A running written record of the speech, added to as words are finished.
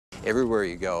Everywhere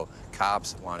you go,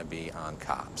 cops want to be on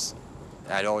cops.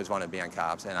 I'd always want to be on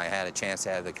cops, and I had a chance to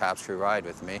have the cops crew ride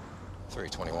with me.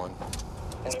 321.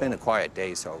 It's been a quiet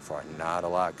day so far, not a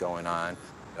lot going on.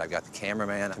 I've got the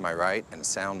cameraman to my right and the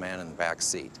sound man in the back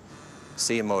seat.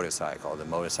 See a motorcycle, the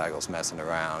motorcycle's messing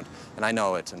around, and I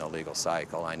know it's an illegal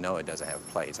cycle. I know it doesn't have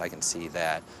plates, I can see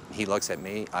that. He looks at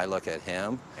me, I look at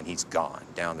him, and he's gone.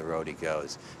 Down the road he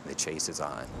goes, and the chase is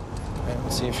on.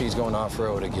 Let's see if he's going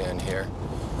off-road again here.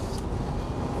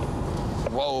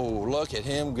 Whoa, look at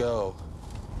him go.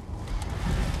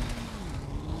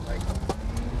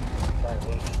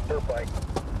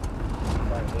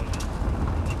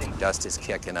 Dust is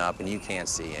kicking up, and you can't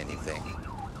see anything.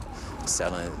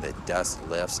 Suddenly, the dust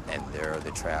lifts, and there are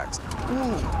the tracks.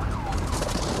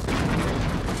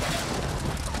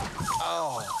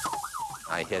 Oh!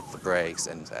 I hit the brakes,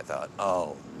 and I thought,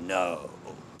 oh, no.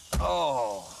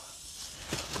 Oh.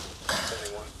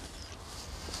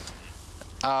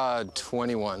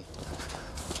 21.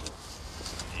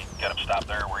 You got him stopped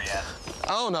there? Where you at?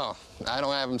 Oh, no. I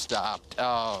don't have him stopped.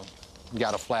 Got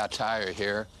a flat tire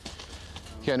here.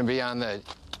 Gonna be on the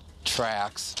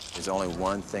tracks. There's only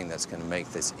one thing that's gonna make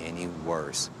this any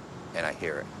worse, and I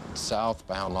hear it.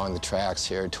 Southbound along the tracks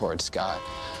here towards Scott,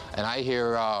 and I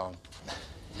hear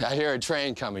a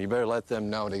train coming. You better let them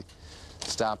know to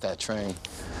stop that train.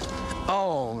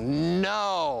 Oh,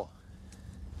 no!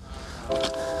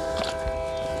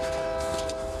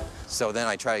 So then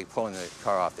I try pulling the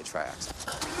car off the tracks.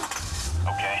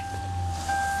 Okay.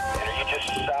 And are you just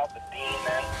south of Dean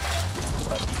then?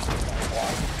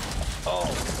 Oh.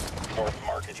 North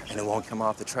Market. And it won't come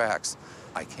off the tracks.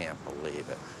 I can't believe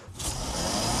it.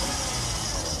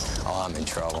 Oh, I'm in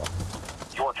trouble.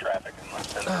 Your traffic in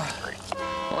less than 33.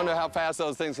 I wonder how fast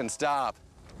those things can stop.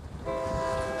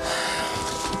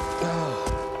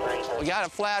 We got a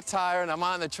flat tire, and I'm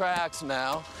on the tracks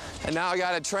now. And now I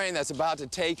got a train that's about to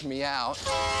take me out.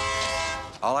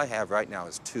 All I have right now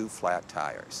is 2 flat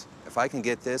tires. If I can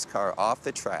get this car off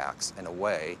the tracks and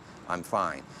away, I'm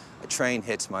fine. A train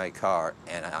hits my car,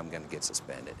 and I'm gonna get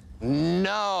suspended.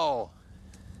 No!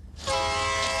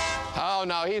 Oh,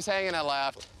 no, he's hanging a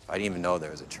left. I didn't even know there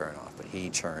was a turn off, but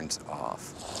he turns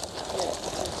off.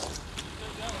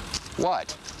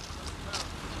 What?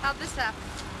 How'd this happen?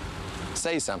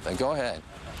 Say something, go ahead.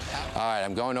 All right,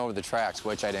 I'm going over the tracks,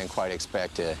 which I didn't quite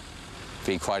expect to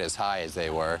be quite as high as they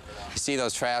were. You see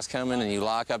those tracks coming, and you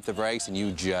lock up the brakes, and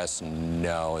you just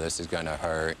know this is gonna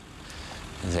hurt.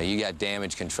 So you got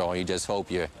damage control, you just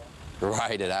hope you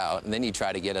ride it out, and then you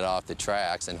try to get it off the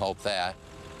tracks and hope that.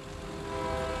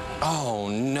 Oh,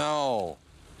 no.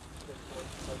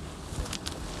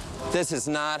 This is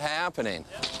not happening.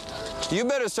 You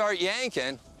better start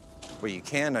yanking. Where you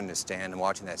can understand, and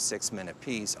watching that 6-minute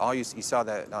piece, you saw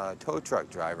that tow truck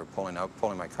driver pulling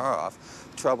my car off.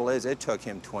 Trouble is, it took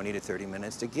him 20 to 30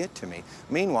 minutes to get to me.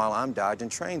 Meanwhile, I'm dodging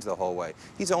trains the whole way.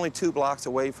 He's only 2 blocks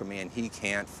away from me, and he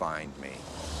can't find me.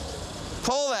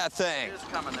 Pull that thing. It is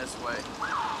coming this way.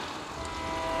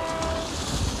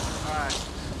 All right.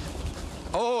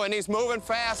 Oh, and he's moving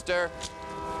faster.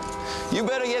 You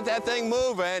better get that thing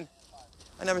moving.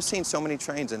 I've never seen so many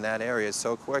trains in that area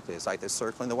so quickly. It's like they're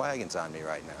circling the wagons on me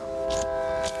right now.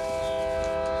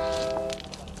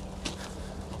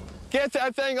 Get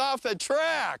that thing off the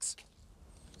tracks!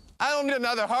 I don't need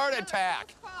another heart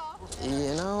attack.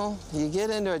 You know, you get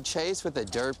into a chase with a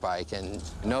dirt bike and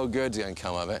no good's gonna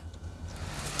come of it.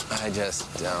 I just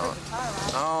don't.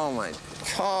 Oh, my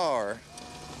car.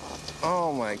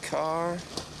 Oh, my car.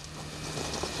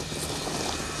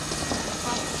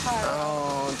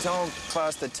 Oh, don't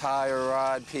bust the tire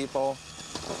rod, people.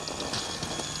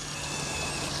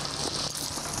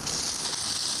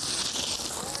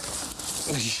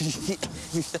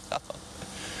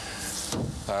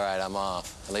 All right, I'm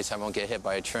off. At least I won't get hit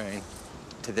by a train.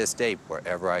 To this day,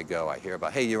 wherever I go, I hear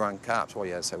about, hey, you're on cops. Well,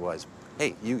 yes, I was.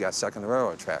 Hey, you got stuck on the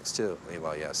railroad tracks, too.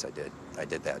 Well, yes, I did. I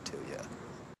did that, too, yeah.